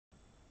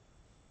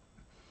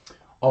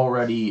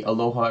Alrighty,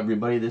 aloha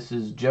everybody. This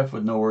is Jeff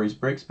with No Worries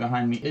Breaks.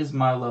 Behind me is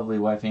my lovely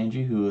wife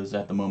Angie, who is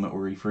at the moment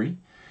worry-free.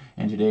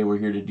 And today we're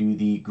here to do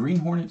the Green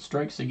Hornet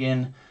Strikes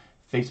Again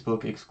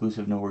Facebook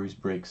exclusive No Worries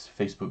Breaks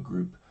Facebook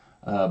group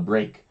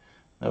break.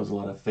 That was a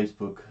lot of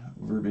Facebook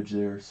verbiage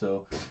there.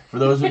 So for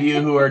those of you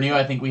who are new,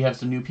 I think we have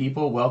some new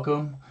people.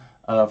 Welcome.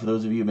 For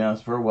those of you who've been on us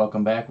before,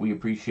 welcome back. We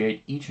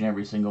appreciate each and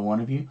every single one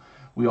of you.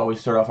 We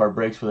always start off our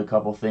breaks with a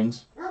couple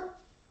things.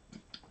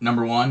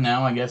 Number one,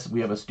 now I guess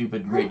we have a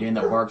stupid Great Dane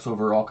that barks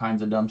over all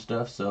kinds of dumb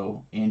stuff,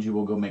 so Angie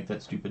will go make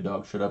that stupid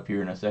dog shut up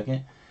here in a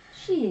second.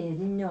 She is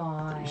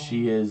not.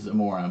 She is a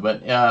moron.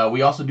 But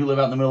we also do live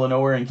out in the middle of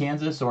nowhere in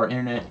Kansas, so our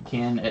internet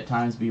can at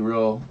times be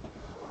real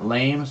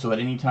lame. So at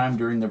any time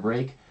during the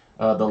break,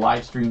 the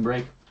live stream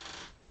break,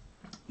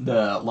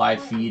 the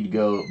live feed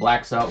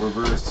blacks out,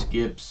 reverse,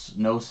 skips,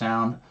 no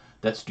sound.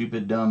 That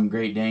stupid dumb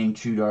Great Dane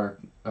chewed our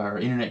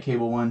internet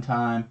cable one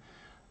time.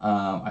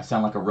 I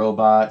sound like a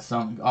robot.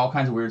 All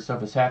kinds of weird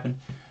stuff has happened.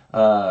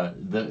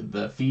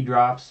 The feed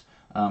drops.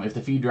 If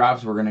the feed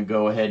drops, we're going to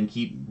go ahead and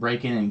keep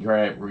breaking and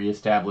try to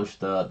reestablish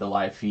the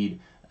live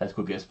feed as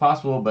quickly as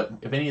possible. But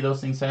if any of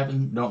those things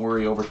happen, don't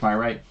worry. Over to my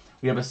right,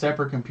 we have a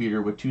separate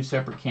computer with two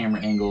separate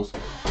camera angles.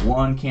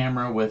 One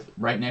camera with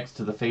right next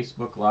to the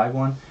Facebook Live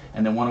one,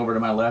 and then one over to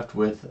my left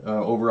with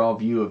overall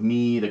view of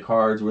me, the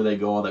cards, where they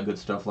go, all that good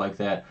stuff like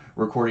that.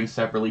 Recording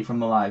separately from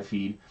the live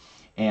feed.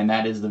 And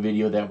that is the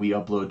video that we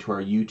upload to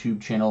our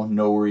YouTube channel,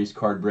 No Worries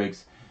Card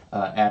Breaks,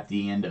 at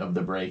the end of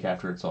the break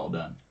after it's all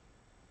done.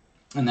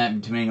 And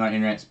that, depending on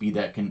internet speed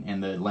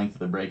and the length of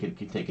the break, it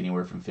can take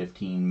anywhere from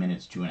 15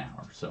 minutes to an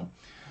hour. So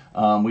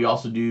we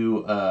also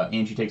do,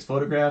 Angie takes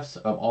photographs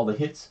of all the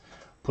hits,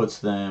 puts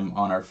them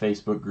on our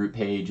Facebook group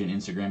page and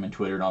Instagram and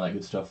Twitter and all that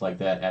good stuff like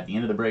that at the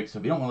end of the break. So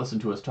if you don't want to listen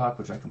to us talk,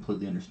 which I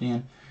completely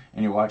understand,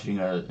 and you're watching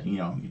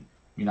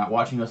you're not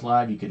watching us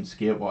live, you can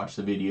skip, watch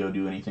the video,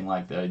 do anything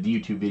like the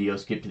YouTube video,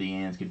 skip to the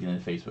end, skip to the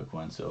Facebook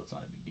one, so it's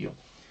not a big deal.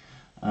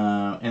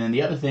 And then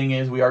the other thing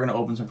is we are going to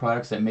open some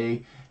products that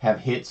may have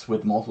hits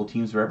with multiple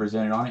teams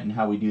represented on it, and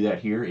how we do that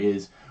here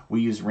is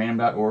we use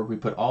random.org. We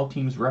put all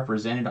teams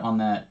represented on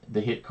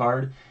the hit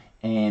card,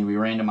 and we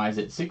randomize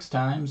it 6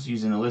 times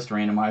using the list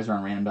randomizer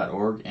on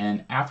random.org,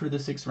 and after the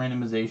 6th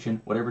randomization,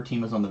 whatever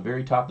team is on the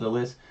very top of the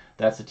list,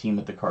 that's the team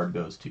that the card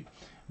goes to.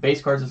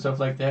 Base cards and stuff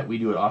like that, we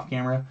do it off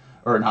camera.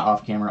 Or not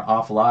off camera,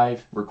 off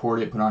live,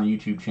 record it, put it on a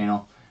YouTube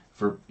channel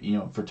for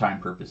time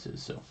purposes.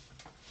 So,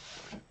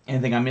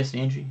 anything I missed,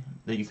 Angie,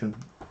 that you can?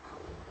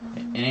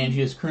 And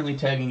Angie is currently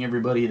tagging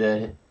everybody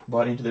that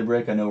bought into the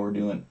break. I know we're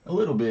doing a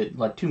little bit,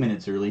 like 2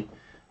 minutes early,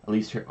 at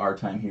least our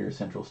time here,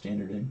 Central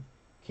Standard in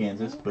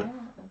Kansas. But I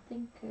don't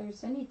think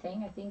there's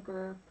anything. I think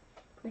we're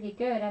pretty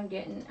good.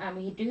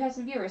 We do have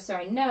some viewers, so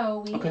I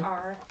know we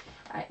are.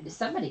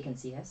 Somebody can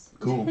see us.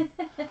 Cool.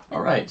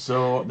 All right,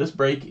 so this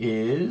break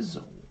is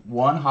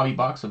 1 hobby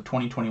box of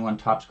 2021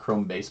 Topps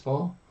Chrome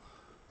Baseball.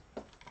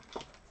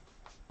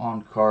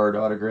 On card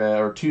autograph,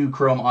 or 2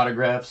 Chrome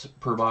autographs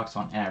per box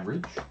on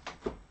average.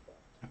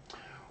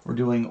 We're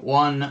doing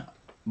 1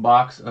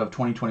 box of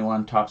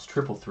 2021 Topps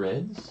Triple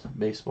Threads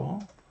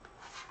Baseball.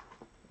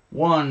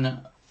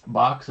 1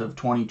 box of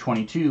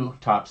 2022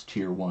 Topps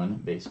Tier 1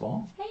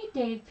 Baseball. Hey,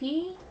 Dave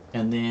P.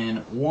 And then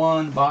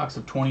 1 box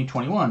of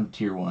 2021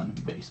 Tier 1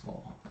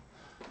 Baseball.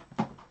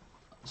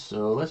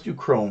 So let's do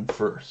Chrome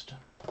first.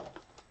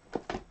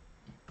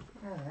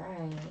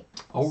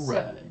 All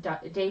right.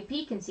 So, Dave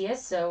P can see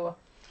us, so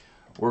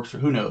works for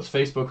who knows.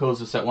 Facebook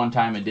hosted us at one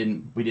time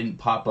and we didn't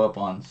pop up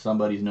on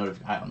somebody's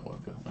notification. I don't know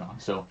what's going on.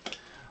 So,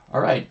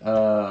 all right.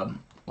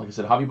 Like I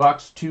said, hobby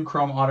box, 2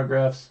 Chrome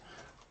autographs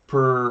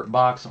per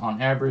box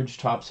on average.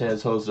 Topps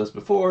has hosted us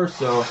before,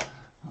 so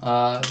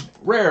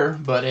rare,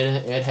 but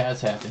it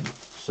has happened.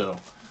 So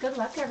good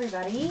luck,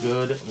 everybody.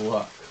 Good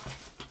luck.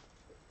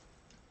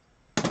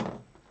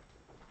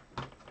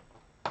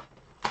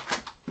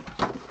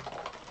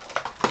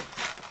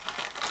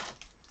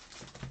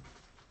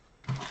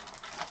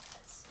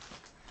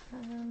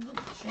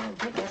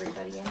 Get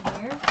everybody in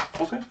here.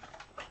 Okay.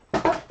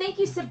 Oh, thank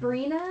you,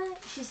 Sabrina.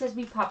 She says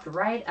we popped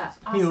right up.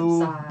 Awesome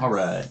sauce. All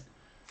right.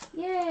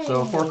 Yay.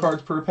 So 4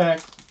 cards per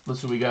pack.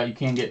 Let's see what we got. You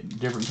can get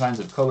different kinds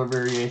of color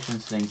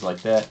variations, things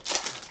like that.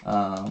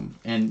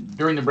 And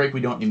during the break,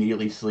 we don't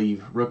immediately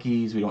sleeve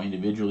rookies. We don't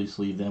individually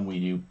sleeve them. We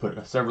do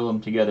put several of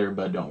them together,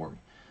 but don't worry.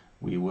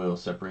 We will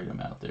separate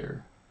them out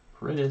there.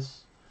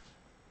 Paredes,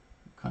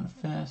 kind of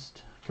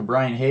fast.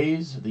 Brian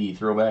Hayes, the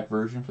throwback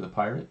version for the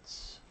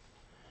Pirates.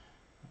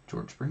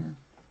 George Springer.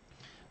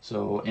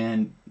 So,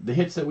 and the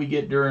hits that we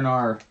get during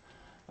our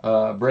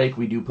break,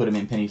 we do put them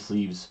in penny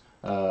sleeves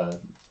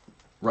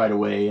right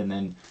away, and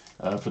then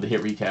for the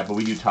hit recap, but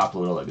we do top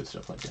load, all that good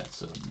stuff like that.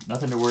 So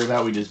nothing to worry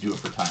about. We just do it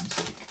for time's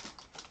sake.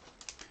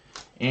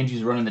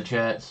 Angie's running the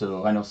chat,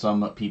 so I know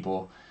some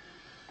people,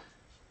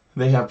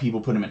 they have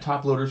people put them in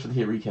top loaders for the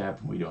hit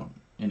recap, and we don't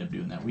end up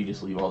doing that. We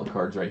just leave all the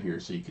cards right here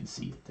so you can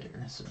see it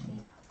there. So.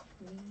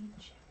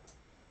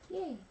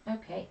 Yay.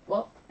 Okay.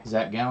 Well.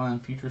 Zach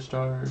Gallen, Future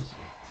Stars,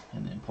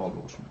 and then Paul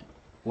Goldschmidt.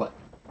 What?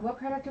 What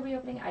product are we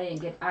opening? I didn't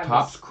get.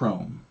 Topps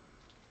Chrome.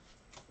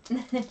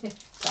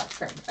 Soft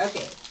cream.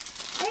 Okay.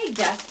 Hey,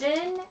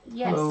 Dustin.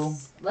 Yes. Hello.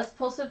 Let's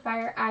pull some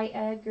fire. I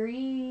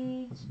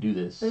agree. Let's do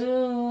this.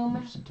 Boom.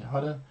 Anderson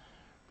Tejada,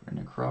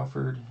 Brandon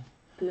Crawford,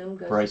 Boom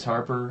goes Bryce down.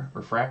 Harper,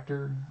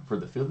 Refractor for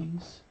the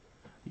Phillies.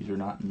 These are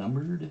not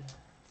numbered.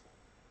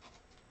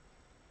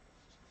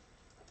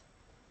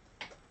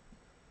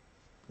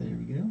 There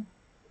we go.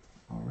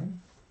 All right.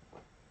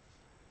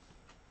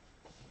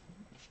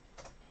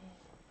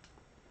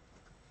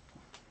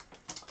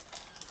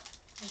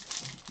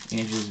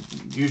 And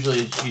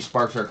usually she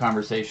sparks our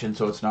conversation,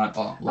 so it's not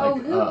like.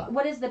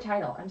 What is the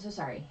title? I'm so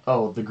sorry.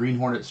 Oh, the Green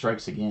Hornet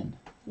Strikes Again.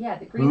 Yeah,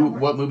 the Green Hornet.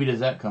 What movie does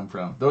that come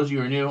from? Those of you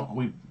who are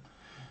new,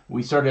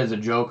 we started as a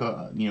joke,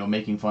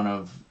 making fun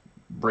of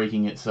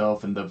breaking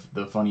itself and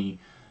the funny,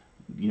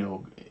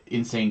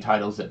 insane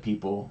titles that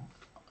people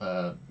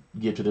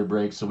give to their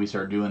breaks. So we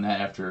started doing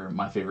that after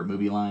my favorite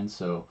movie lines.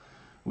 So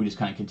we just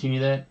kind of continue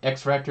that.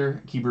 X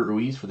Factor, Keibert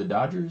Ruiz for the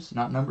Dodgers,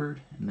 not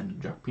numbered, and then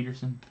Jock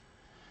Peterson.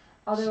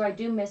 Although I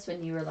do miss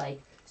when you were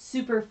like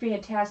super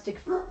fantastic,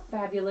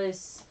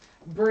 fabulous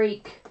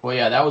break. Well,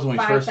 yeah, that was when we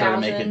 5, first started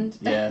making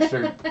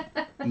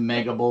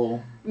Mega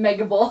Bowl.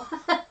 Mega Bowl.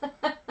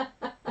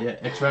 Yeah,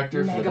 X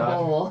Factor. Mega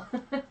Bowl.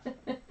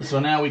 So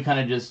now we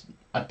kind of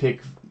I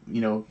pick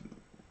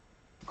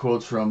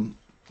quotes from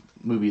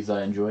movies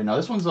I enjoy. Now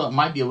this one's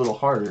might be a little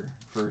harder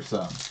for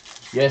some.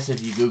 Yes,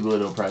 if you Google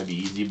it, it'll probably be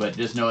easy, but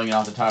just knowing it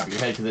off the top of your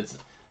head, because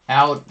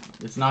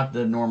it's not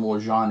the normal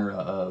genre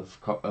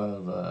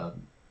of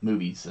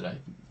movies that I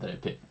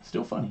pick.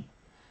 Still funny.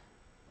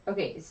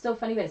 Okay, it's still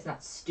funny, but it's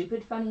not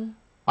stupid funny.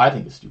 I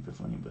think it's stupid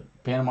funny, but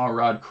Panama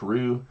Rod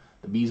Carew,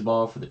 the Bees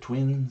Ball for the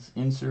Twins,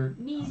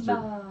 insert. Bees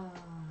Ball.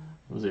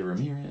 Jose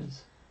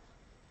Ramirez.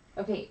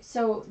 Okay,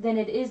 so then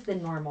it is the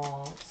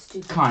normal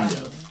stupid Kind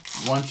funny.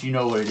 of. Once you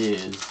know what it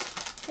is.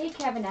 Hey,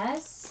 Kevin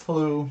S.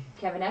 Hello.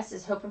 Kevin S.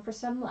 is hoping for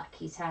some luck.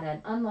 He's had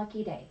an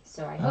unlucky day,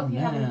 so I hope you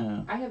have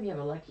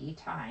a lucky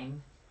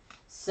time,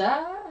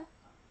 sir.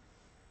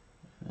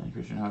 And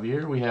Christian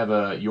Javier. We have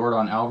a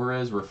Yordan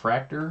Alvarez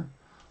refractor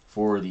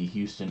for the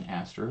Houston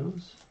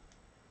Astros.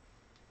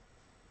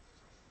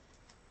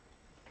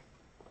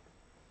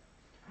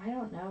 I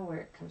don't know where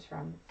it comes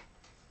from.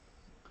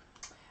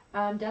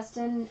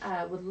 Dustin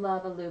would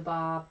love a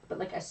Lubob, but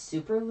like a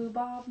super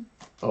Lubob.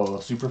 Oh,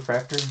 a super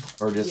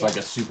fractor? Or just like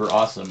a super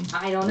awesome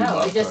I don't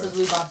know. It just says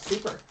Lubob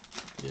super.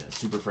 Yeah,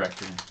 super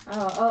fractor.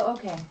 Oh,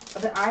 okay.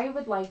 But I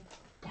would like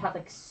to have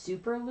like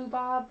super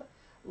Lubob,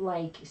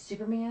 like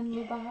Superman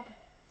Lubob.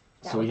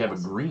 So we have a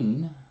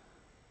green.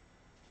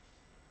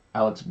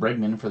 Alex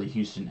Bregman for the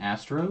Houston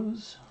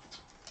Astros.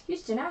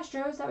 Houston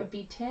Astros, that would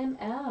be Tim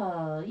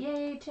L.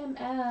 Yay, Tim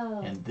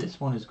L. And this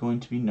one is going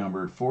to be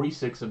numbered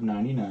 46 of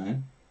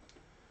 99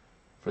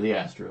 for the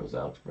Astros.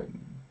 Alex Bregman.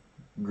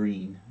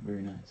 Green.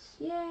 Very nice.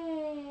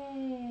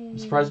 Yay. I'm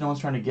surprised no one's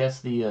trying to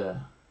guess the...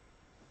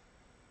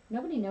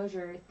 Nobody knows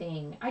your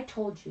thing. I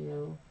told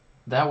you.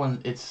 That one,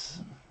 it's...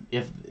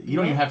 You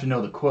don't even have to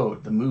know the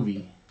quote, the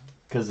movie,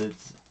 because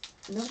it's...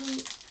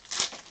 Nobody...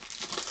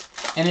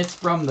 And it's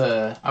from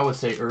the, I would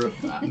say,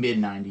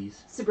 mid-90s.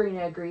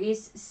 Sabrina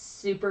agrees.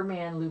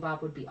 Superman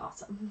Lubob would be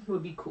awesome.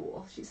 Would be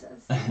cool, she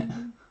says.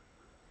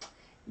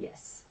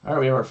 Yes. All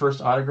right, we have our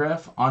first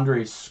autograph.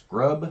 Andre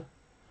Scrub,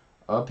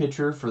 a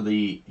pitcher for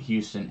the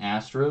Houston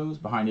Astros.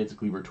 Behind it's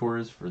Gleyber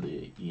Torres for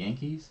the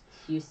Yankees.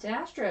 Houston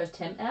Astros,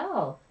 Tim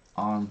L.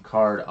 On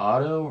card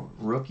auto,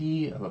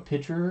 rookie of a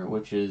pitcher,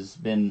 which has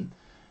been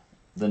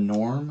the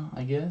norm,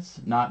 I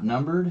guess. Not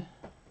numbered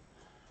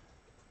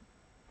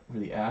for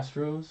the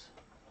Astros.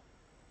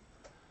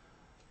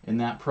 In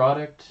that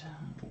product,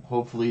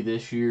 hopefully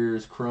this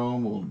year's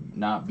Chrome will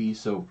not be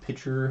so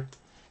pitcher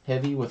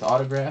heavy with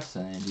autographs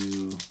and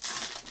do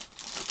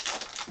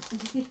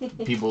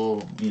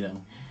people,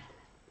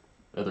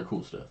 other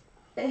cool stuff.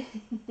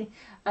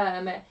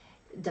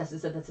 Dustin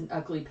said that's an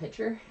ugly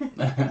picture.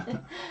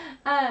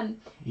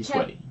 He's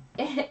sweaty.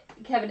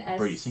 Kevin S.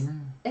 Brady Singer.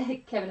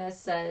 Kevin S.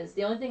 says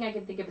the only thing I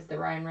can think of is the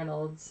Ryan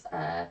Reynolds,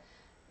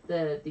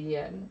 the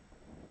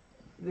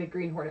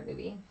Green Hornet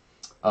movie.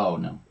 Oh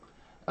no.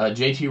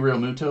 JT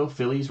Realmuto,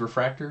 Phillies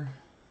refractor.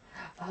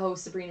 Oh,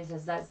 Sabrina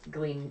says that's the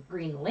Green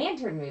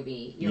Lantern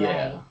movie. You're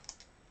right.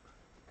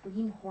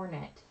 Green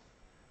Hornet.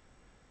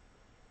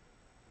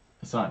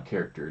 It's not a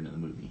character in the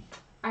movie.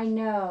 I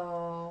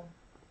know.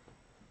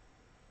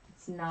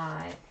 It's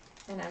not.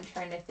 And I'm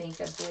trying to think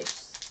of which.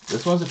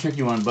 This one's a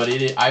tricky one, but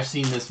I've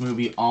seen this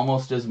movie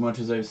almost as much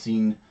as I've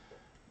seen,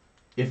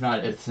 if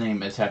not the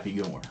same as Happy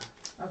Gilmore.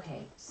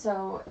 Okay,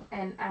 so,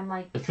 and I'm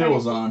like... If Phil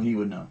was on, he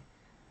would know.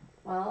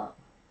 Well,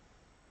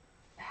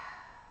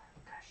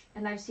 gosh,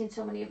 and I've seen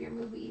so many of your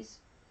movies.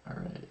 All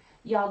right.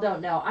 Y'all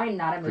don't know. I'm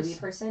not a movie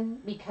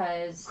person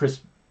because... Chris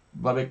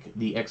Bubbick,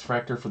 the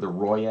X-Factor for the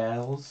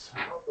Royals.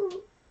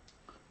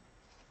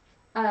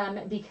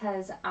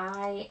 Because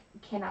I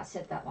cannot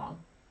sit that long.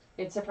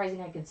 It's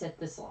surprising I can sit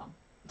this long.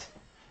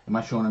 Am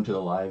I showing him to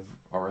the live?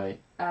 All right.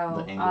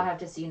 Oh, I'll have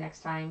to see you next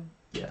time.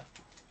 Yeah.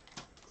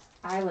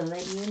 I will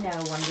let you know,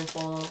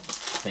 wonderful.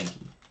 Thank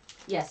you.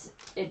 Yes,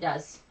 it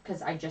does.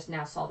 because I just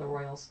now saw the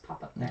Royals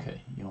pop up there.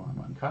 Okay, Johan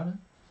Moncada.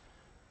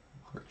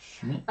 Kurt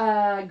Schmidt.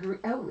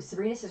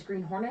 Sabrina says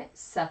Green Hornet,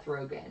 Seth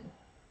Rogen.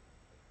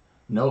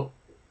 Nope.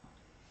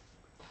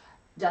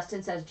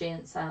 Dustin says Jay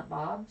and Silent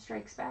Bob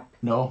Strikes Back.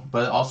 No,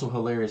 but also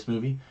hilarious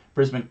movie.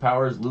 Prismic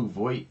Powers, Luke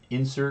Voigt,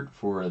 insert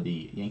for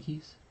the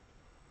Yankees.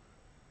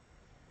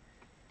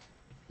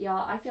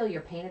 Y'all, I feel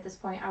your pain at this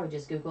point. I would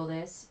just Google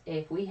this.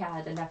 If we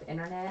had enough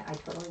internet, I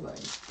totally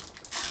would.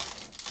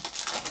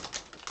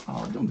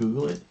 Oh, don't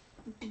Google it.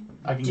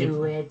 I can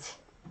Do it.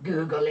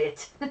 Google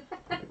it.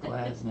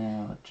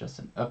 Glasnow,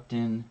 Justin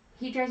Upton.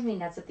 He drives me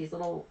nuts at these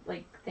little,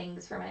 like,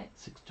 things from it.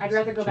 6 I'd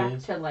rather go back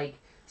Chiz. to, like,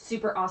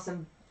 super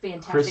awesome,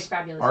 fantastic, Chris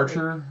fabulous.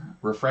 Archer, movie.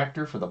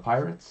 Refractor for the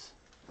Pirates.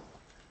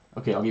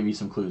 Okay, I'll give you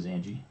some clues,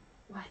 Angie.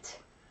 What?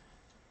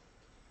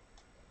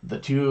 The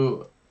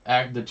two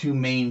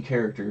main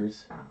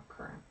characters Oh,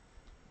 crap.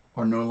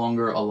 are no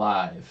longer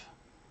alive.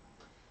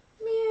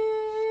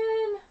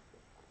 Man.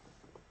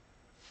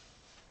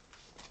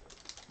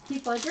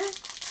 Heath Ledger?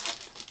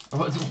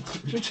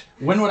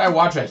 When would I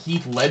watch a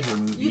Heath Ledger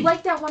movie? You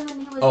liked that one when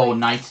he was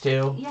Knight's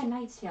Tale? Yeah,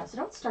 Knight's Tale. So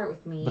don't start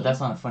with me. But that's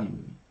not a funny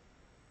movie.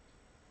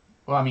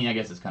 Well, I mean, I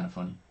guess it's kind of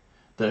funny.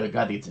 The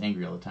guy that gets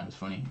angry all the time is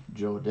funny.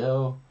 Joe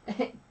Adele.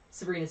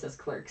 Sabrina says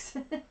Clerks.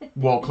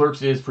 Well,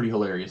 Clerks is pretty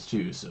hilarious,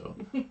 too, so...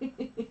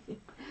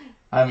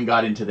 I haven't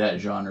got into that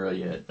genre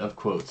yet of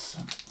quotes.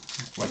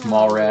 Like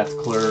Mallrats,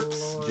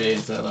 Clerks, Lord. Jay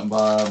and Silent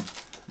Bob.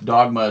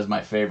 Dogma is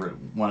my favorite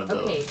one of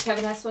those. Okay,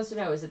 Kevin S. wants to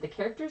know, is it the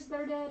characters that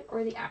are dead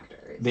or the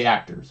actors? The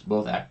actors,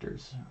 both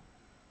actors.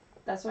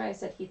 That's why I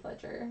said Heath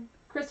Ledger.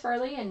 Chris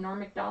Farley and Norm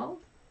Macdonald?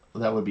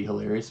 That would be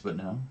hilarious, but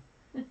no.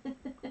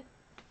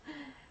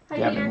 Hi,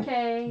 Gavin- Peter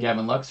K.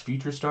 Gavin Lux,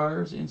 future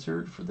stars,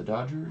 insert for the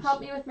Dodgers.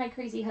 Help me with my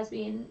crazy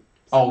husband.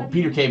 Oh,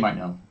 Peter K might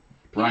know.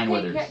 Ryan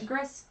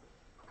Withers.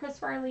 Chris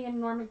Farley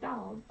and Norm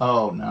Macdonald.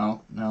 Oh,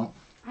 no.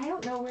 I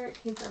don't know where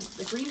it came from.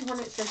 The Green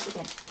Hornet Strikes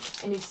Again.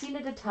 And you've seen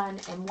it a ton,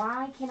 and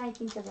why can't I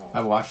think of it? I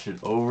watched it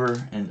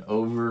over and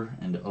over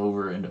and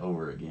over and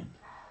over again.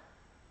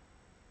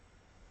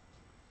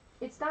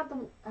 It's not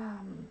the,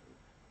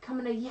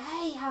 coming to,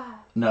 yay!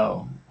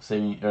 No.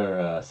 Saving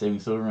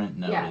Silverman?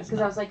 No, yeah, it is because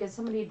not. I was like, is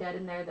somebody dead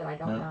in there that I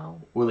don't know?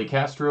 Willie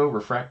Castro,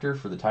 Refractor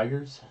for the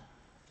Tigers.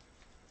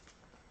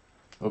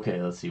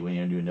 Okay, let's see. We need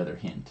to do another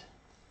hint.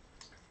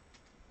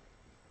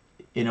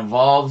 It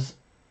involves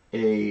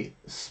a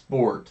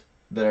sport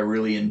that I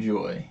really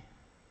enjoy.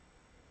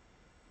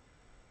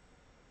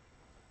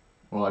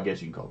 Well, I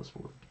guess you can call it a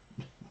sport.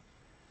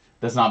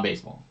 That's not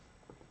baseball.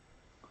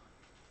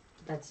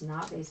 That's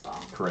not baseball.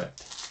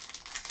 Correct.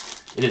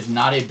 It is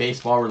not a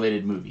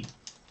baseball-related movie.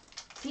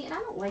 See, and I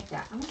don't like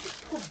that. I want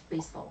to put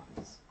baseball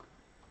ones.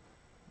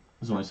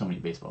 There's only so many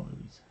baseball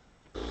movies.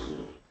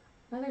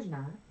 No, there's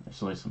not.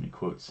 There's only so many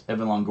quotes.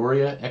 Evan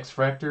Longoria,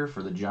 X-Factor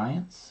for the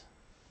Giants.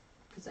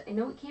 Because I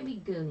know it can't be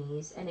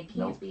Goonies, and it can't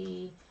Nope.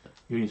 be...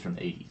 Goonies from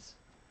the 80s.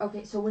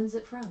 Okay, so when's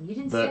it from? You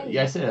didn't say.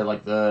 Yeah, I said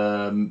like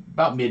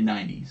about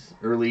mid-90s.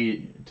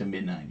 Early to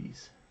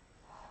mid-90s.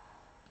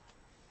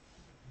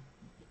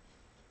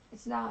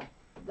 It's not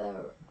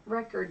the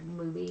record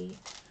movie.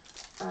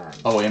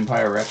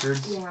 Empire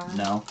Records? Yeah.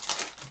 No.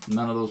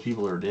 None of those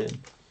people are dead.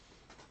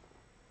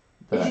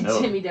 That I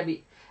know. Timmy W.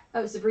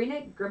 Oh,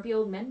 Sabrina, Grumpy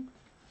Old Men?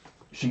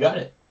 She got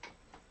it.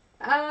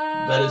 Oh,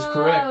 That is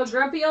correct.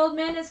 Grumpy Old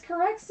Men is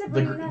correct,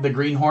 Sabrina. The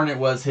Green Hornet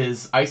was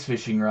his ice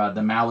fishing rod,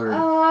 the Mallard.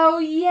 Oh,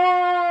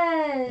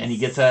 yes! And he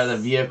gets out of the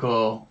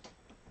vehicle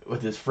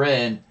with his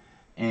friend,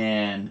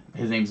 and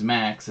his name's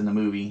Max in the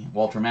movie,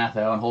 Walter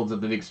Matthau, and holds up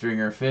the big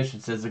stringer of fish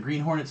and says, "The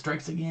Green Hornet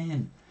strikes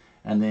again."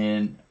 And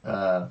then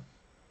the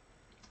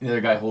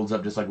other guy holds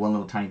up just like one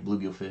little tiny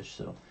bluegill fish.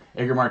 So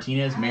Edgar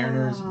Martinez,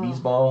 Mariners,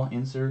 Beesball,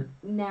 insert.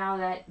 Now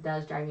that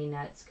does drive me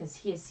nuts, because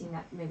he has seen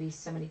that movie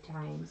so many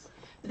times.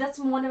 But that's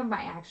one of them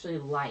I actually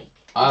like.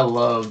 I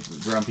love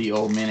Grumpy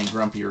Old Men and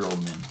Grumpier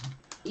Old Men.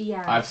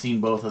 Yeah. I've seen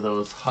both of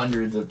those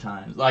hundreds of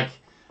times. Like,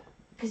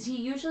 because he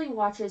usually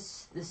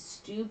watches the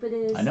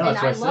stupidest. I know, and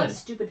that's what I I love said.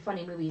 stupid,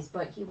 funny movies,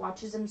 but he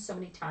watches them so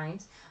many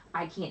times,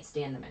 I can't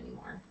stand them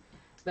anymore.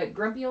 But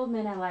Grumpy Old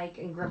Men I like,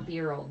 and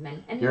Grumpier Old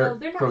Men. And your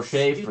they're not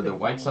Crochet stupid for the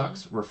White funny.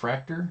 Sox,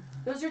 Refractor.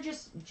 Those are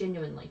just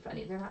genuinely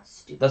funny. They're not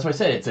stupid. That's why I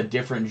said it's a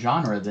different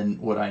genre than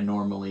what I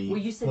normally... Well,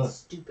 you said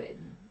stupid.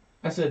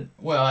 I said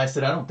I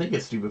don't think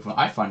it's stupid funny.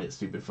 I find it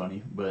stupid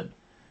funny, but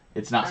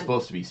it's not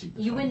supposed to be stupid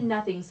You funny. win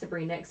nothing,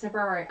 Sabrina, except for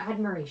our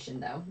admiration,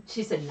 though.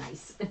 She said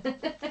nice.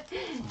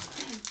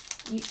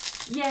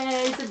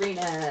 Yay,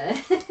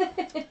 Sabrina.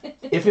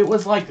 If it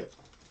was like...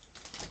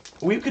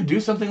 We could do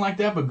something like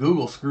that, but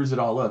Google screws it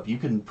all up. You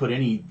can put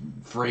any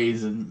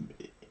phrase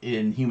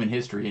in human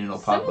history and it'll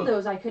pop up. Some of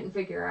those I couldn't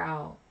figure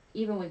out,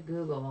 even with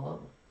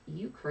Google.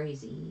 You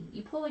crazy.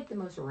 You pull like the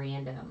most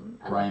random.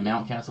 Ryan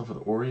Mountcastle for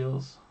the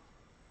Orioles.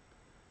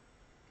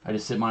 I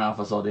just sit in my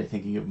office all day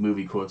thinking of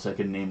movie quotes I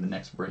can name the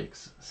next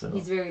breaks. So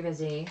He's very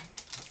busy.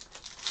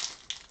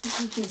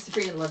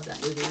 Sabrina loves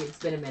that movie. It's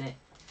been a minute.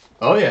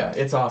 Oh yeah,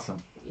 it's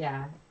awesome.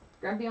 Yeah.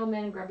 Grumpy Old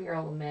Men, Grumpy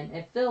Old Men.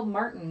 If Phil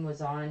Martin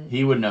was on...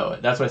 He would know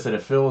it. That's why I said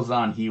if Phil was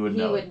on, he would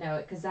know it. He would know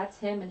it, because that's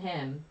him and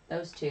him.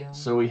 Those two.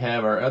 So we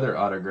have our other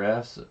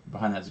autographs.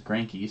 Behind that's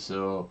Granky.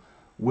 So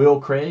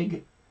Will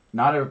Craig,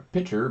 not a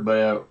pitcher, but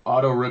an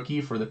auto rookie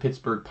for the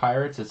Pittsburgh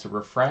Pirates. It's a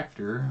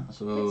refractor.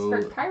 So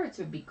Pittsburgh Pirates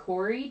would be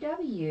Corey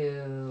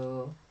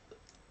W.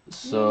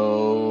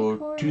 So Yay,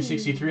 Corey.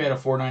 263 out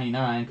of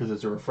 499 because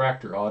it's a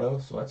refractor auto,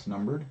 so that's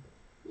numbered.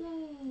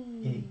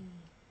 Yay.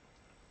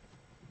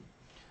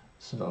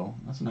 So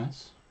that's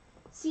nice.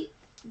 See,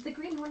 the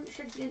Green Hornet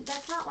shirt,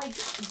 that's not like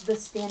the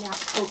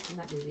standout quote from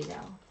that movie,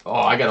 though. Oh,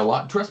 I got a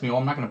lot. Trust me, well,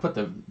 I'm not going to put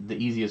the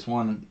easiest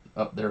one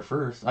up there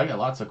first. I got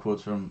lots of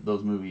quotes from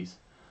those movies.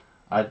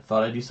 I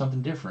thought I'd do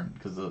something different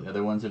because the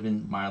other ones have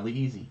been mildly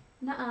easy.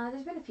 Nuh-uh,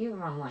 there's been a few of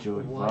them I'm like,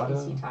 Joey what Votto,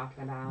 is he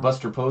talking about?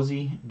 Buster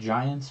Posey,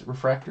 Giants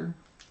refractor.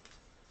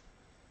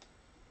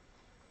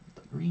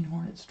 The Green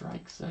Hornet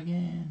strikes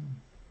again.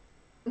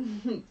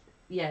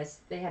 Yes,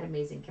 they had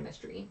amazing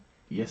chemistry.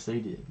 Yes, they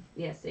did.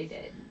 Yes, they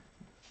did.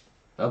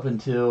 Up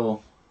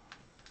until,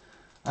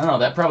 I don't know,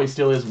 that probably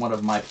still is one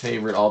of my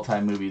favorite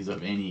all-time movies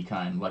of any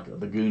kind, like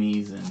The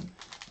Goonies, and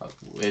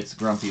it's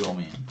Grumpy Old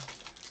Man.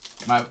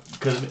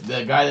 Because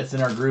the guy that's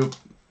in our group,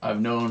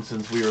 I've known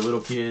since we were little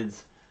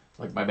kids,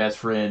 like my best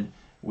friend.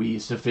 We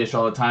used to fish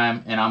all the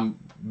time, and I'm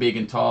big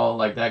and tall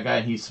like that guy,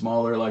 and he's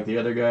smaller like the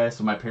other guy,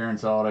 so my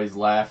parents always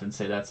laugh and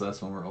say that's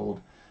us when we're old.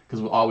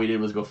 Because all we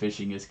did was go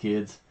fishing as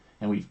kids,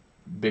 and we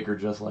bicker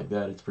just like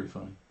that. It's pretty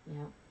funny.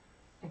 Yeah.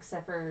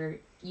 Except for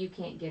you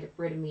can't get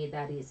rid of me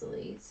that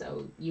easily,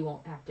 so you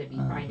won't have to be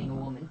finding a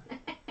woman.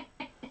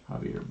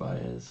 Javier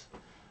Baez.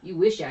 You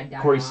wish I'd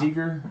died Corey off.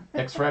 Seager,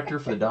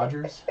 X-Fractor for the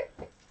Dodgers.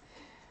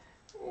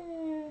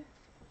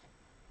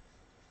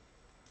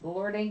 The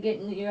Lord ain't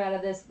getting you out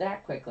of this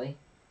that quickly.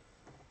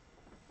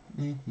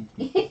 No,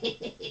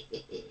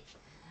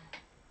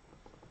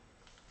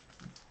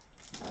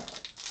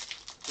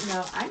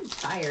 I'm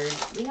tired.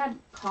 We had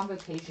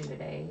convocation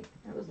today.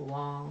 It was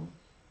long.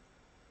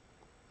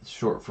 It's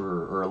short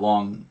for, or a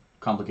long,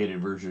 complicated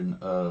version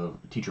of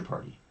teacher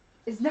party.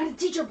 It's not a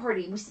teacher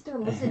party. We sit there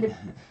and listen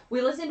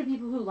to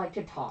people who like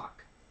to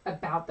talk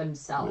about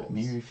themselves. With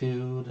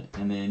Merrifield,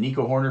 and then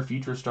Nico Horner,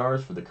 Future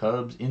Stars for the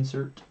Cubs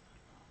insert.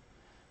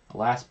 The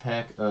last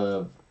pack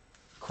of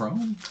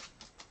Chrome.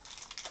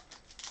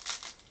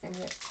 And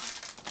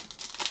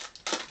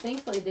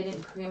thankfully, they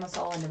didn't cram us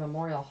all into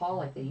Memorial Hall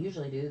like they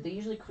usually do. They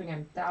usually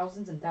cram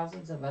thousands and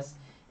thousands of us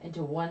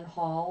into one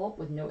hall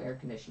with no air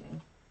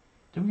conditioning.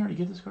 Did we already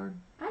get this card?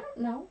 I don't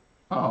know.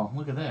 Oh,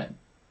 look at that.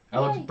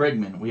 Alex Yay.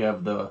 Bregman. We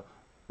have the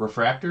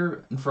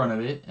refractor in front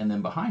of it, and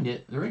then behind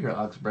it, the regular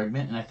Alex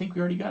Bregman, and I think we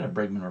already got a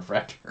Bregman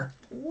refractor.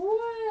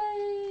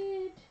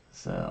 What?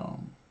 So,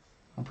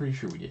 I'm pretty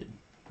sure we did.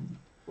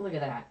 Look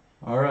at that.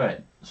 All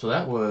right. So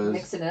that was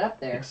Mixing it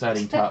up there.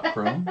 exciting top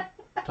Chrome.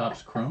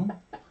 Topps Chrome.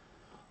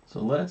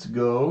 So let's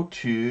go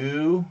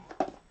to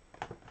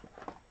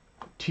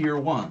Tier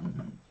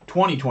 1.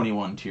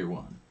 2021 Tier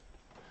 1.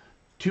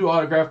 2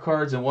 autograph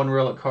cards and 1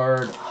 relic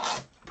card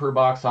per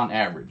box on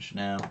average.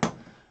 Now,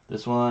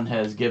 this one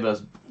has give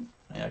us...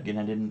 Again,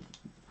 I didn't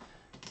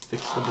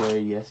fix the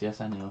blade.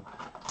 Yes, I know.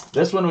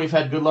 This one we've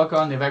had good luck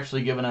on. They've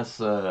actually given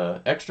us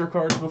extra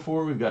cards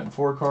before. We've gotten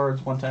 4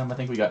 cards. One time I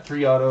think we got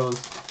 3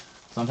 autos.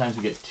 Sometimes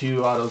we get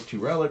 2 autos, 2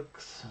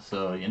 relics.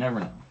 So you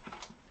never know.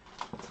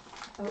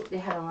 Oh, they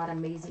had a lot of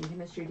amazing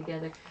chemistry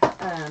together.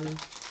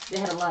 They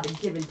had a lot of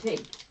give and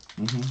take.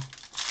 Mm-hmm.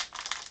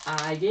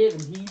 I give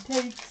and he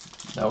takes.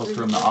 That was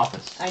from The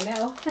Office. I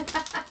know.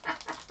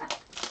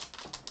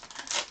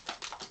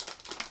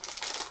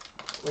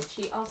 Which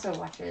he also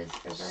watches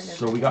over and over.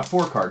 So we got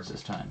 4 cards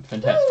this time.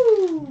 Fantastic.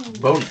 Woo!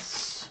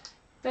 Bonus.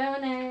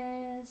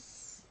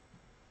 Bonus.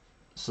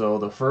 So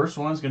the first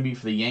one's going to be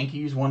for the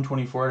Yankees,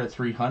 124 out of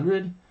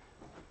 300.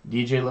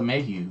 DJ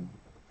LeMahieu.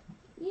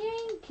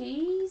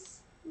 Yankees.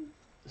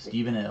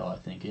 Stephen L., I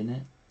think, isn't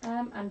it?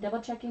 I'm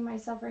double checking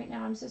myself right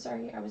now. I'm so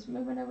sorry. I was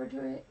moving over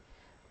to it.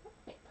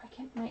 Why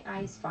can't my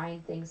eyes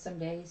find things some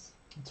days?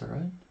 That's all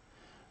right.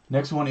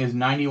 Next one is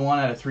 91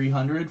 out of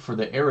 300 for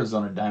the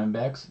Arizona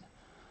Diamondbacks.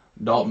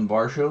 Dalton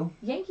Varsho.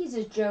 Yankees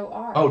is Joe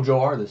R. Oh, Joe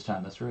R. this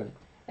time. That's right.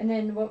 And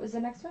then what was the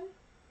next one?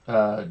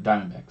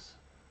 Diamondbacks.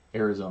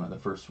 Arizona, the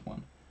first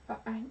one.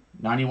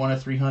 91 out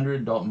of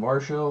 300, Dalton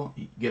Varsho.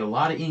 You get a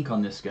lot of ink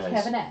on this guy's.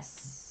 Kevin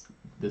S.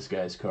 This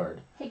guy's card.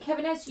 Hey,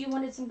 Kevin S., you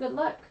wanted some good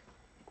luck.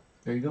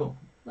 There you go.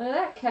 Look at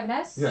that, Kevin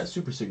S. Yeah,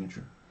 super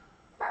signature.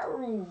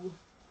 Bow.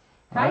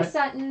 Hi, right.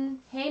 Sutton.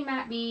 Hey,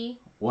 Matt B.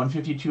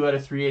 152 out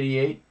of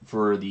 388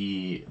 for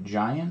the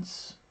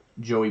Giants.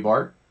 Joey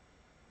Bart.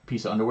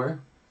 Piece of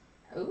underwear.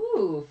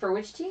 Ooh, for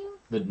which team?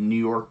 The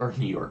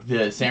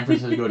the San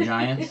Francisco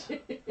Giants.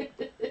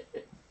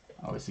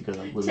 Obviously, because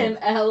I'm Tim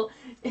L.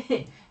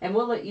 And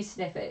we'll let you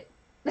sniff it.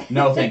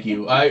 No, thank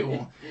you.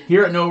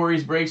 Here at No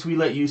Worries Breaks, we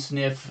let you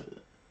sniff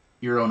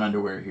your own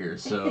underwear here,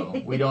 so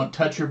we don't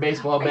touch your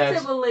baseball I bats.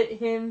 said we'll let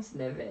him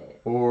sniff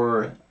it.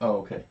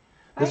 Okay.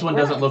 This one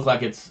doesn't look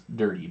like it's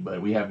dirty,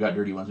 but we have got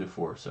dirty ones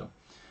before. So,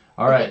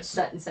 All right.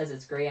 Sutton says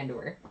it's gray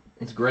underwear.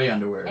 It's gray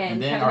underwear.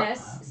 And then Kevin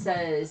S.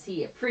 says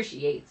he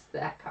appreciates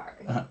that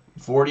card.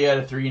 40 out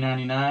of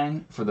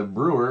 399 for the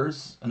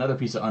Brewers. Another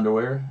piece of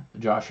underwear.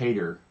 Josh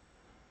Hader.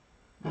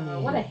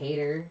 What a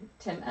hater.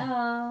 Tim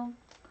L.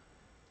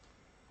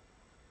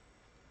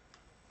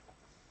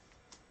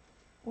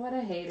 What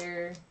a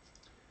hater.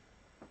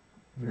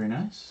 Very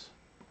nice.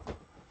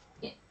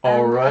 Yeah.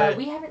 All right.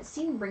 We haven't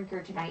seen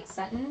Brinker tonight,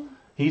 Sutton.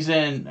 He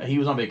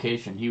was on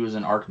vacation. He was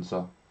in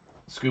Arkansas.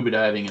 Scuba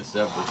diving and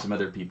stuff with some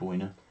other people we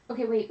know.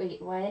 Okay,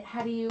 wait, what?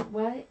 How do you,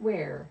 what?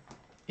 Where?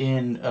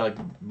 In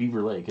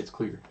Beaver Lake. It's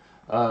clear.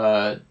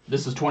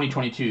 This is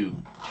 2022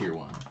 Tier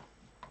 1.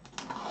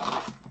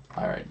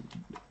 Alright.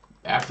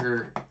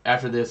 After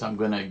this, I'm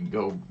going to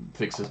go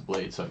fix this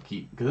blade so I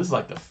keep... Because this is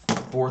like the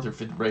 4th or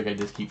 5th break. I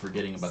just keep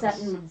forgetting about this.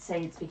 Sutton would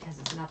say it's because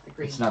it's not the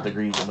green one. It's not the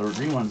green one. The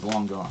green one's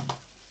long gone.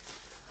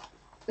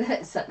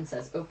 Sutton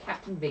says, oh,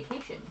 Captain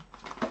Vacation.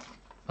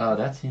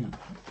 That's him.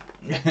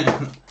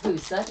 Who,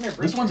 Sutton or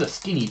Brinker? This one's a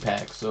skinny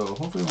pack, so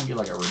hopefully we won't get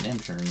like a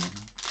redemption or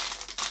anything.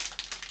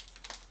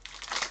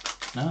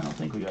 No, I don't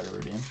think we got a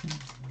redemption.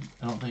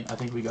 I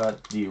think we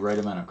got the right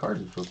amount of cards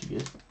we're supposed to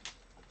get.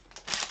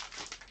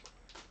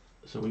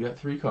 So we got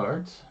 3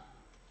 cards.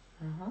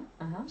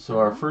 So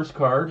our first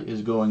card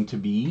is going to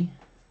be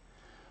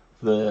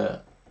the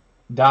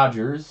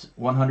Dodgers,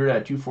 100 out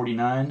of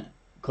 249,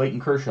 Clayton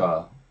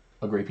Kershaw,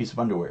 a great piece of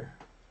underwear.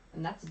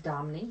 And that's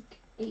Dominic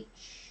H.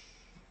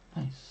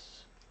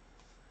 Nice.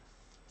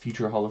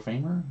 Future Hall of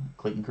Famer,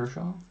 Clayton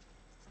Kershaw.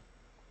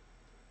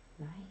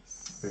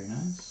 Nice. Very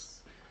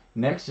nice.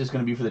 Next is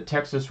going to be for the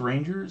Texas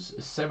Rangers,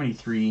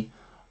 73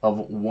 of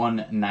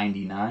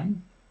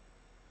 199,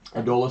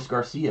 Adolis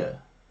Garcia.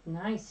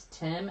 Nice,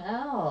 Tim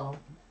L.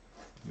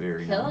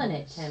 Very Killing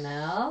nice. it, Tim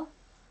L.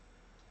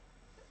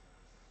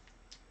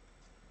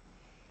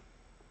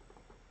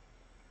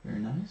 Very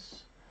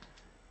nice.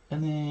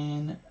 And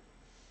then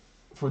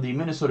for the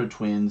Minnesota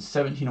Twins,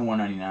 17 of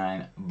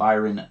 199,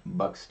 Byron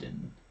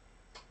Buxton.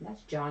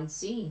 That's John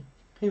C.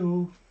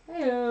 Hey-o.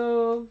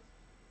 Hey-o.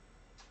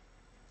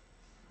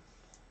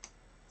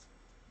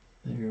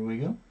 There we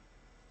go.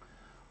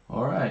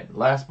 All right,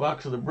 last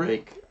box of the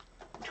break.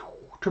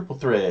 Triple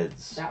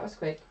threads. That was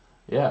quick.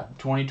 Yeah,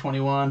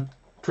 2021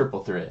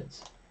 triple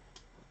threads.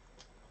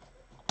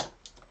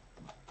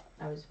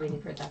 I was waiting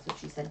for it. That's what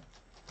she said.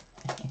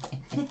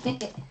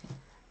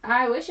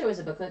 I wish it was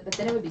a booklet, but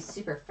then it would be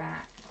super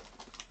fat.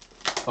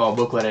 Oh,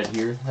 booklet out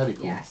here? That'd be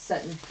cool. Yeah,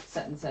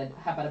 Sutton said,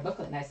 how about a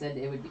booklet? And I said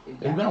it would be...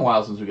 Yeah. It's been a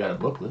while since we got a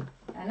booklet.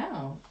 I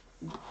know.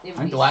 I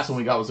think the last one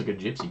we got was like a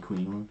Gypsy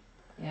Queen one.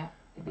 Yeah,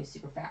 it'd be a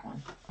super fat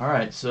one. All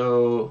right,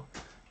 so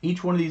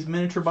each one of these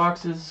miniature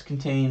boxes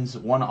contains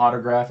 1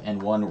 autograph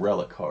and 1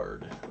 relic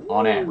card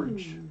on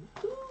average.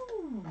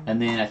 Ooh.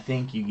 And then I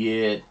think you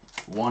get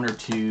 1 or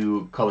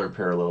 2 color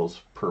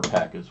parallels per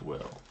pack as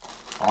well,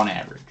 on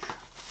average.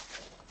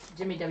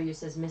 Jimmy W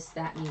says, missed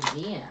that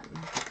museum.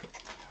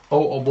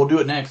 Oh, we'll do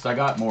it next. I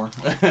got more.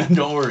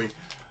 Don't worry.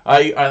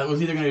 I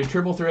was either going to do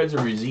triple threads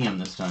or museum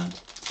this time.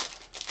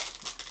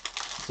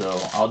 So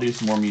I'll do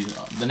some more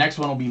museum. The next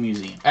one will be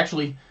museum.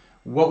 Actually,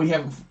 what we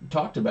haven't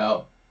talked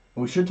about,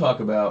 we should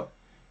talk about,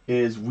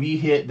 is we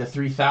hit the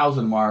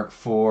 3,000 mark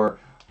for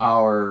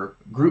our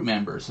group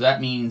members. So that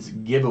means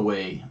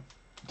giveaway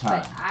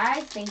time. But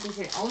I think we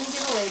should only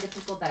give away the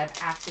people that have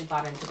actually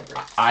bought into the group.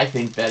 I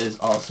think that is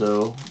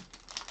also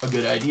a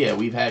good idea.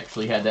 We've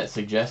actually had that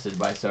suggested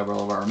by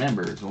several of our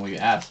members when we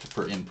asked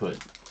for input.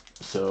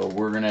 So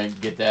we're going to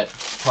get that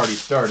party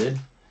started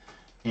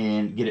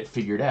and get it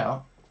figured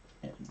out.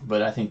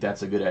 But I think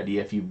that's a good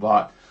idea if you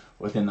bought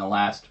within the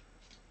last,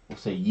 we'll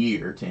say,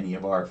 year to any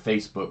of our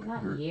Facebook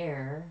Not group.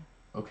 year.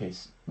 Okay,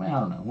 well, I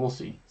don't know. We'll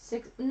see.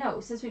 Since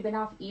we've been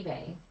off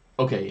eBay.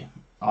 Okay,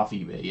 off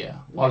eBay, yeah.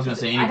 Well, I was going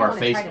to say any of our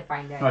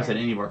Facebook. No, I said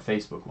any of our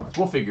Facebook ones.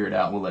 We'll figure it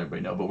out. We'll let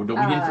everybody know. But we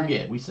didn't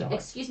forget. We saw it.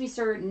 Excuse me,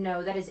 sir.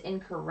 No, that is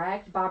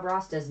incorrect. Bob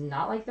Ross does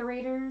not like the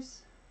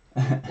Raiders.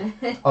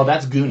 Oh,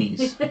 that's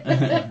Goonies. You're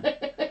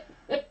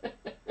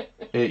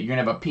going to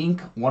have a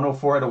pink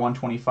 104 out of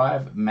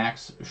 125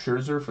 Max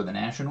Scherzer for the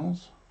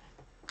Nationals.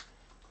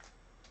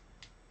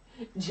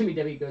 Jimmy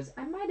W goes,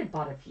 I might have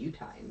bought a few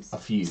times. A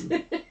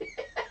few.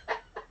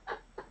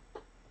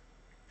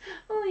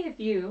 Only a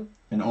few.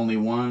 And only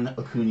 1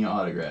 Acuna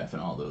autograph in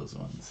all those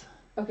ones.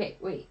 Okay,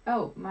 wait.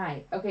 Oh,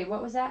 my. Okay,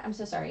 what was that? I'm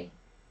so sorry.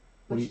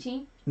 Which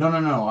team? No.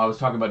 I was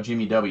talking about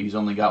Jimmy W. He's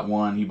only got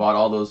 1. He bought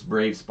all those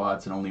Brave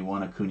spots and only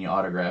 1 Acuna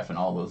autograph in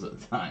all those at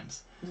the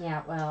times.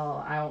 Yeah,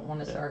 well, I don't want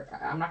to start.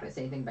 I'm not going to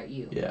say anything about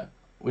you. Yeah.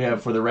 We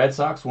have for the Red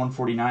Sox,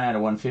 149 out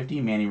of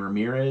 150, Manny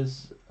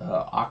Ramirez,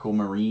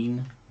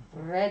 Aquamarine.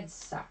 Red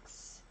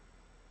Sox.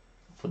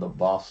 For the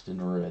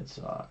Boston Red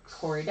Sox.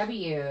 Corey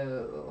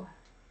W.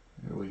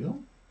 There we go.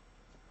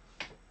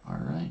 All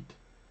right.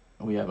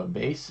 We have a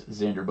base,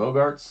 Xander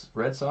Bogaerts,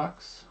 Red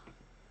Sox.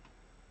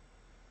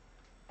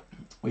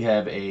 We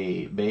have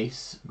a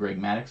base, Greg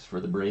Maddux for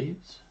the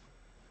Braves.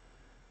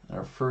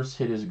 Our first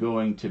hit is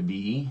going to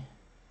be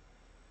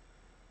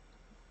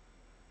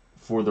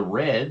for the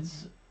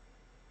Reds,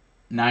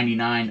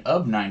 99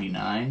 of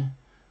 99,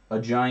 a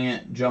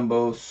giant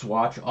jumbo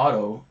swatch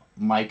auto,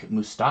 Mike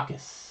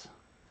Moustakis.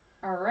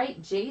 All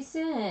right,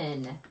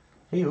 Jason.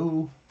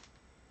 Hey-o.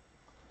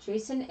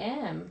 Jason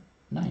M.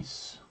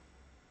 Nice.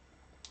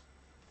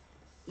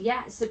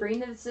 Yeah,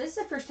 Sabrina, this is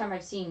the first time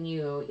I've seen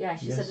you. Yeah,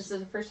 she said this is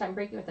the first time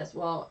breaking with us.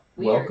 Well,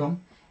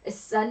 welcome.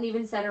 Son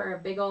even sent her a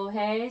big old,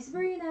 hey,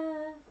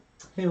 Sabrina.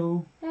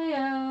 Hey-o.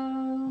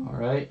 Hey-o. All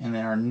right, and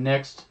then our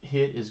next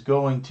hit is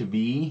going to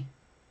be...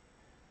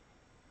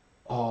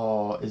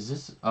 Oh, is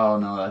this... Oh,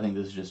 no, I think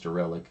this is just a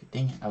relic.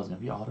 Dang it, I was going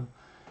to be auto.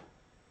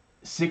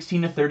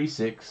 16 to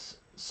 36,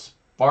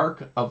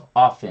 Spark of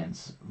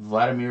Offense,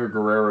 Vladimir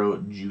Guerrero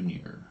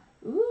Jr.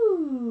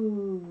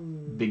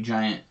 Ooh. Big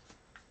giant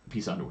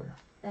piece of underwear.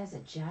 That's a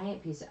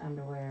giant piece of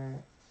underwear.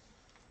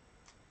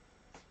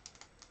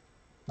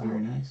 Very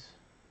nice.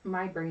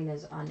 My brain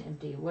is on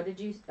empty. What did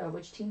you...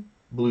 which team?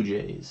 Blue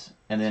Jays.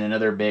 And then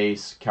another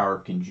base, Cal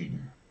Ripken Jr.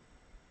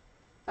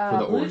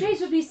 Blue Jays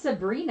would be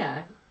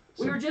Sabrina.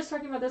 We were just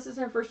talking about this as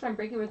her first time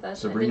breaking with us.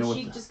 Sabrina, and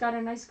then she just got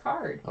a nice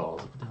card. Oh,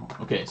 look at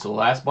that. Okay, so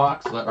last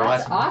box.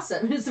 That's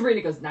awesome.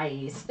 Sabrina goes,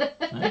 nice.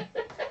 Nice.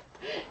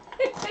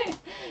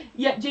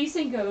 Yeah,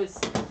 Jason goes,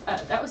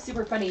 that was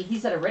super funny. He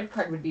said a Reds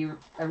card would be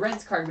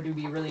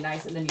really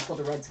nice, and then he pulled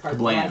a Reds card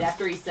right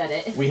after he said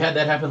it. We had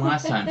that happen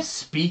last time.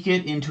 Speak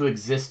it into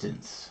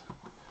existence.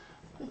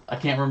 I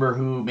can't remember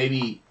who.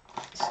 Maybe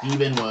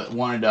Steven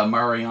wanted a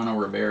Mariano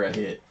Rivera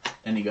hit,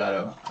 and he got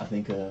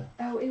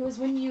Oh, it was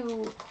when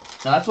you...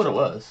 No, that's what it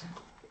was.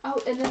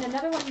 Oh, and then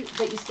another one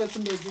that you spoke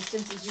into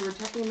existence is you were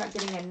talking about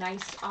getting a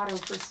nice auto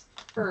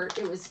for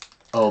it was...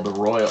 Oh, the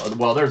Royal.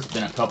 Well, there's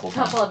been a couple of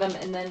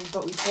them,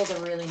 but we pulled a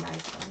really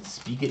nice one.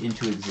 Speak it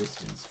into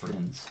existence,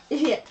 friends.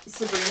 Yeah,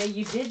 Sabrina,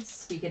 you did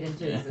speak it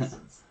into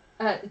existence.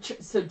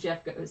 So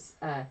Jeff goes,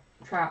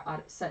 Trout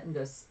Auto. Sutton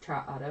goes,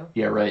 Trout Auto.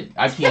 Yeah, right.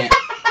 I can't.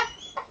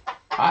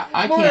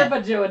 I More can't.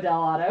 of a Joe Adele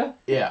auto.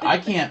 Yeah, I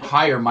can't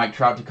hire Mike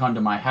Trout to come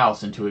to my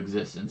house into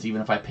existence, even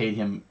if I paid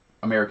him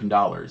American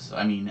dollars.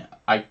 I mean,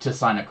 to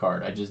sign a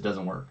card, it just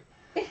doesn't work.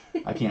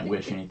 I can't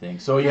wish anything.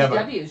 So you have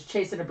W's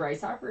chasing a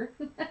Bryce Harper.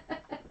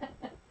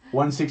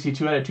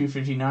 162 out of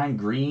 259,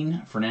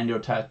 green, Fernando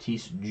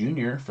Tatis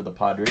Jr. for the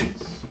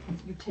Padres.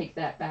 You take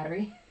that,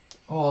 battery.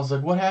 Oh, I was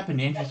like, what happened?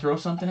 Did Andrew throw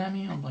something at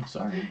me? I'm like,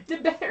 sorry. The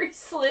battery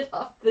slid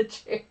off the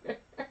chair.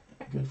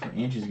 Good for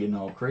Angie's getting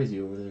all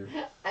crazy over there.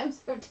 I'm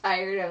so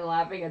tired of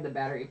laughing at the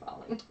battery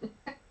falling.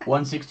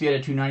 160 out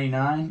of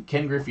 299,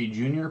 Ken Griffey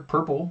Jr.,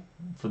 purple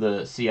for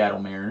the Seattle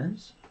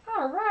Mariners.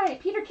 All right,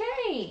 Peter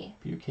K.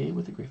 Peter K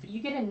with the Griffey.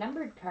 You get a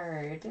numbered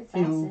card. That's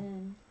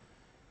awesome.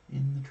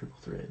 In the triple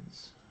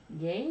threads.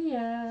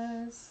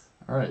 Yes.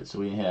 All right, so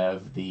we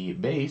have the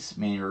base,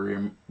 Manny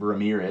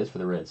Ramirez for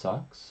the Red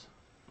Sox.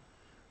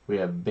 We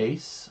have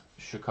base,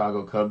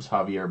 Chicago Cubs,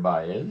 Javier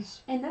Baez.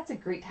 And that's a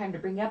great time to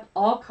bring up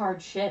all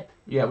card ship.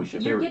 Yeah, we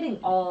should. You're getting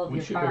all of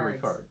your cards. We should every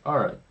card. All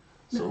right,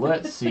 so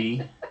let's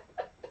see.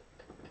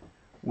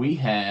 We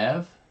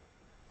have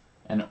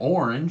an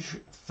orange,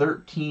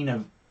 13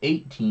 of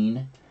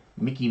 18,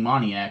 Mickey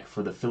Moniak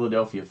for the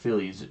Philadelphia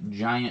Phillies.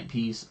 Giant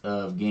piece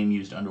of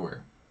game-used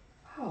underwear.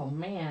 Oh,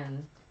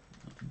 man.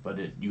 But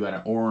you got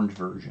an orange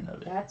version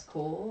of it. That's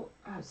cool.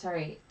 Oh,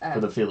 sorry. For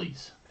the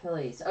Phillies.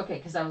 Phillies. Okay,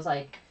 because I was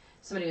like,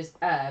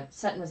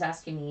 Sutton was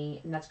asking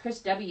me, and that's Chris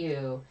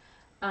W.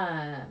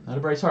 Not a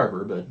Bryce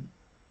Harper, but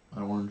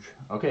an orange.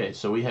 Okay,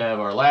 so we have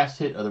our last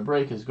hit of the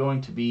break is going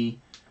to be...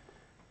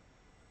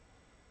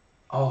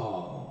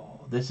 Oh,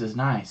 this is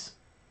nice.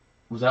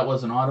 Was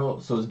an auto?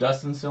 So is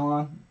Dustin still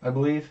on, I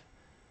believe?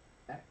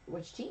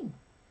 Which team?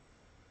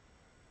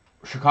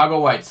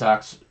 Chicago White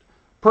Sox.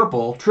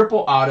 Purple,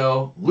 triple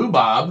auto, Lou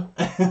Bob.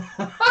 He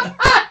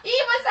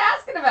was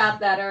asking about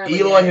that earlier.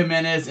 Eloy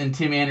Jimenez and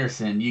Tim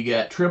Anderson. You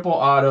get triple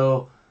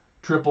auto,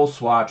 triple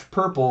swatch,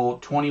 purple,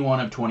 21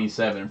 of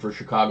 27 for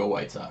Chicago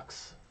White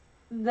Sox.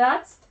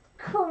 That's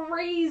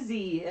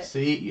crazy.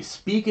 See, you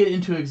speak it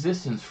into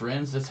existence,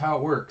 friends. That's how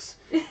it works.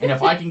 And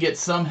if I can get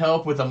some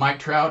help with a Mike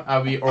Trout,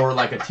 or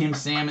like a Tim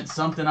Salmon,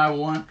 something I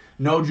want,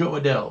 no Joe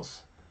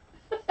Adele's.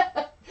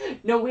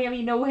 No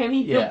whammy, no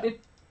whammy. Yeah. No whammy.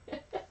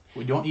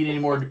 We don't need any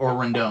more or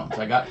Rendones.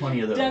 I got plenty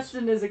of those.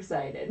 Dustin is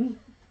excited.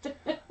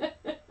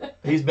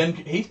 He's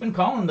been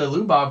calling the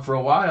Lou Bob for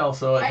a while,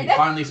 so he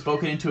finally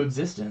spoke it into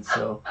existence.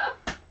 So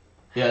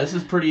yeah, this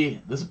is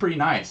pretty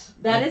nice.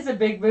 That is a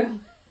big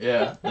boom.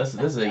 Yeah, this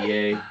is a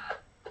yay.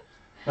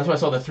 That's why I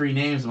saw the three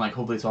names. I'm like,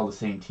 hopefully it's all the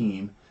same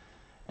team.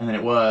 And then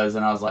it was,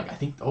 and I was like,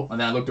 and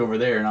then I looked over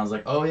there, and I was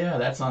like, oh yeah,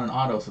 that's not an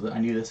auto, so I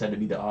knew this had to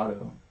be the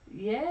auto.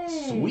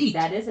 Yay! Sweet.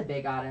 That is a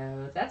big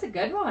auto. That's a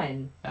good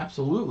one.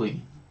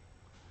 Absolutely.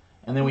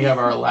 And then we have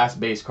our last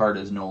base card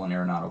is Nolan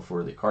Arenado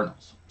for the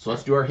Cardinals. So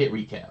let's do our hit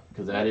recap,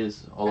 because that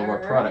is all of our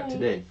product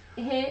today.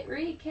 Hit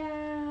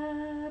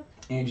recap.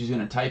 Angie's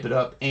going to type it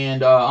up.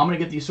 And I'm going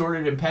to get these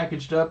sorted and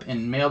packaged up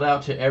and mailed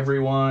out to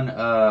everyone.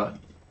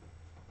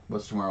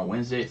 What's tomorrow?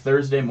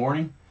 Thursday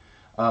morning.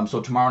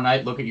 So tomorrow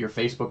night, look at your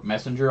Facebook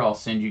Messenger. I'll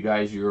send you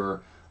guys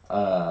your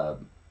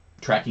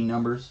tracking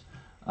numbers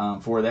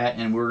for that.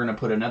 And we're going to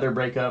put another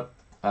break up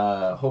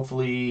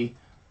hopefully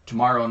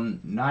tomorrow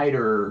night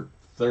or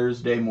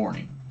Thursday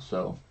morning.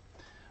 So,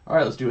 all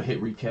right, let's do a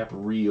hit recap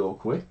real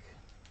quick.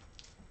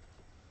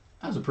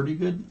 That was a pretty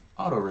good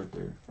auto right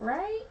there.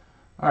 Right?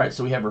 All right,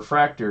 so we have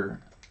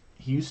Refractor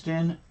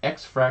Houston,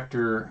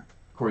 X-Fractor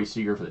Corey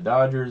Seager for the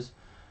Dodgers,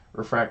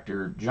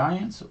 Refractor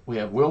Giants. We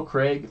have Will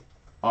Craig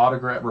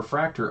autograph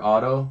Refractor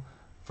auto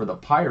for the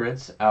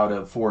Pirates out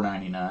of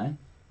 $4.99.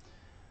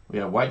 We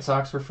have White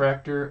Sox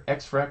Refractor,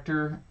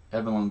 X-Fractor,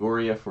 Evan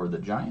Longoria for the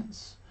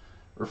Giants,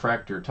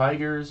 Refractor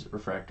Tigers,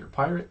 Refractor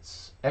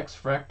Pirates,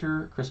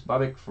 X-Fractor Chris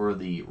Bobbick for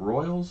the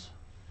Royals,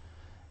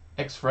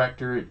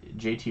 X-Fractor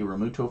JT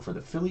Realmuto for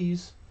the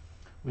Phillies.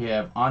 We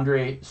have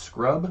Andre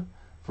Scrub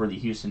for the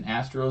Houston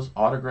Astros,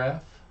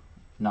 autograph,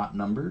 not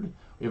numbered.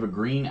 We have a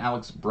green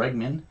Alex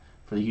Bregman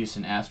for the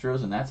Houston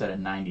Astros, and that's at a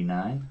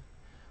 99.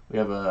 We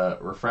have a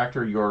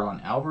Refractor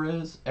Yordan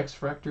Alvarez,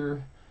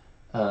 X-Fractor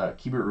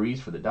Keibert Ruiz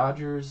for the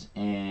Dodgers,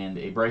 and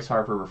a Bryce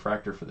Harper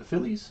Refractor for the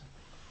Phillies.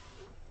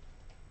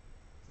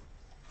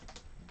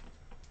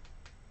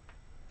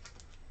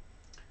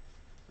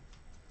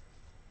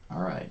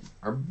 All right,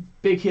 our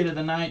big hit of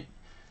the night,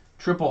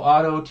 triple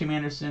auto, Tim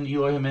Anderson,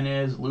 Eloy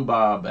Jimenez, Lou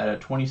Bob at a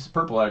 20,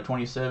 purple at a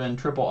 27,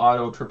 triple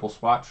auto, triple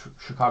swatch,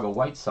 Chicago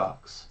White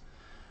Sox.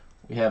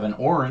 We have an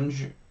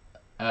orange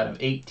out of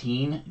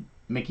 18,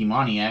 Mickey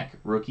Moniak,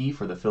 rookie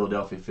for the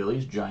Philadelphia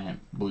Phillies, giant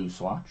blue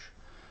swatch.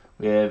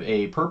 We have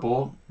a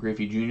purple,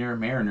 Griffey Jr.,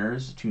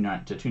 Mariners, to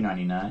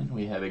 299.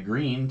 We have a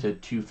green to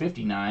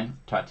 259,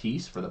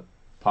 Tatis for the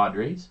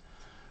Padres.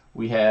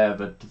 We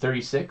have a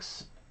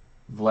 36,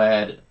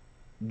 Vlad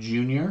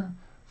Jr.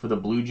 for the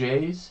Blue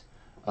Jays,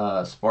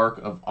 Spark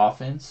of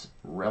Offense,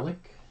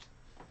 Relic.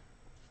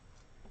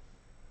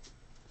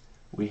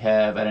 We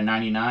have at a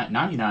 99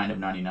 of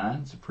 99,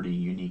 it's a pretty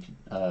unique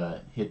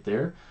hit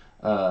there.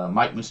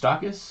 Mike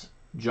Moustakas,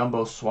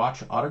 Jumbo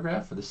Swatch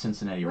autograph for the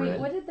Cincinnati Reds. Wait,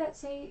 what did that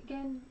say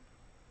again?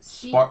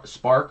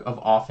 Spark of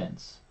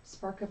Offense.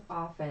 Spark of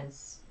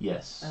Offense.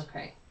 Yes.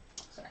 Okay.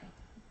 Sorry.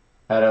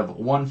 Out of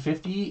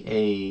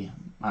 150,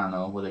 I don't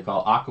know what they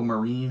call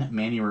Aquamarine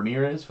Manny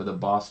Ramirez for the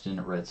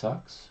Boston Red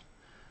Sox.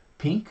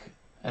 Pink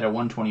at a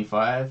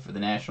 125 for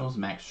the Nationals,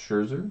 Max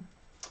Scherzer.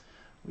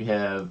 We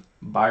have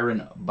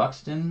Byron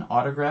Buxton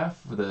autograph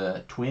for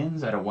the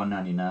Twins at a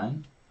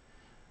 199.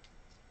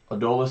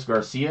 Adolis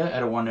Garcia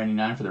at a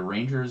 199 for the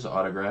Rangers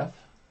autograph.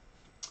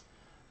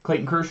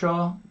 Clayton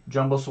Kershaw,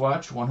 Jumbo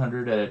Swatch,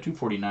 100 at a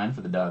 249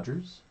 for the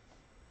Dodgers.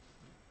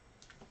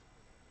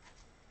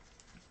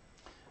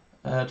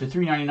 To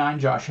 399,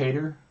 Josh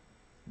Hader,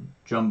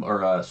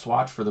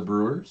 Swatch for the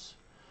Brewers.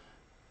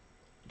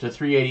 To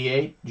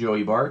 388,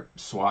 Joey Bart,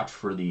 Swatch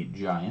for the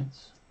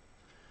Giants.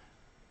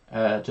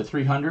 To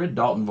 300,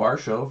 Dalton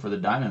Varsho for the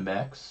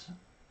Diamondbacks,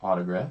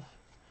 autograph.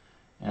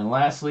 And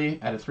lastly,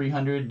 at a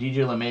 300, DJ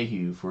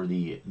LeMahieu for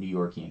the New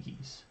York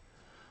Yankees.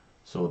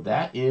 So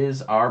that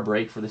is our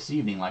break for this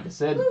evening. Like I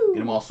said, get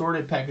them all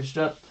sorted, packaged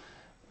up.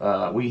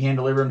 We hand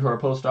deliver them to our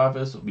post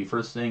office. It'll be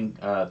first thing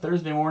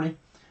Thursday morning.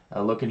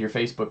 Look in your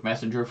Facebook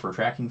Messenger for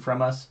tracking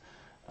from us.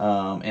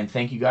 And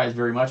thank you guys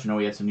very much. I know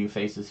we had some new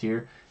faces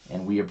here,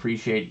 and we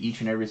appreciate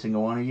each and every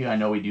single one of you. I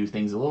know we do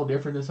things a little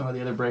different than some of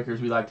the other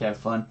breakers. We like to have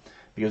fun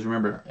because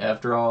remember,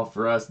 after all,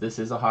 for us, this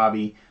is a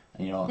hobby.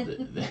 You know,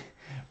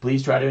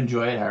 please try to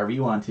enjoy it however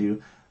you want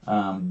to.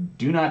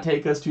 Do not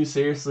take us too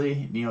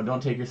seriously. You know,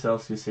 don't take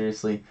yourselves too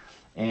seriously.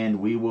 And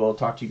we will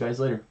talk to you guys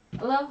later.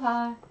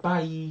 Aloha.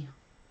 Bye.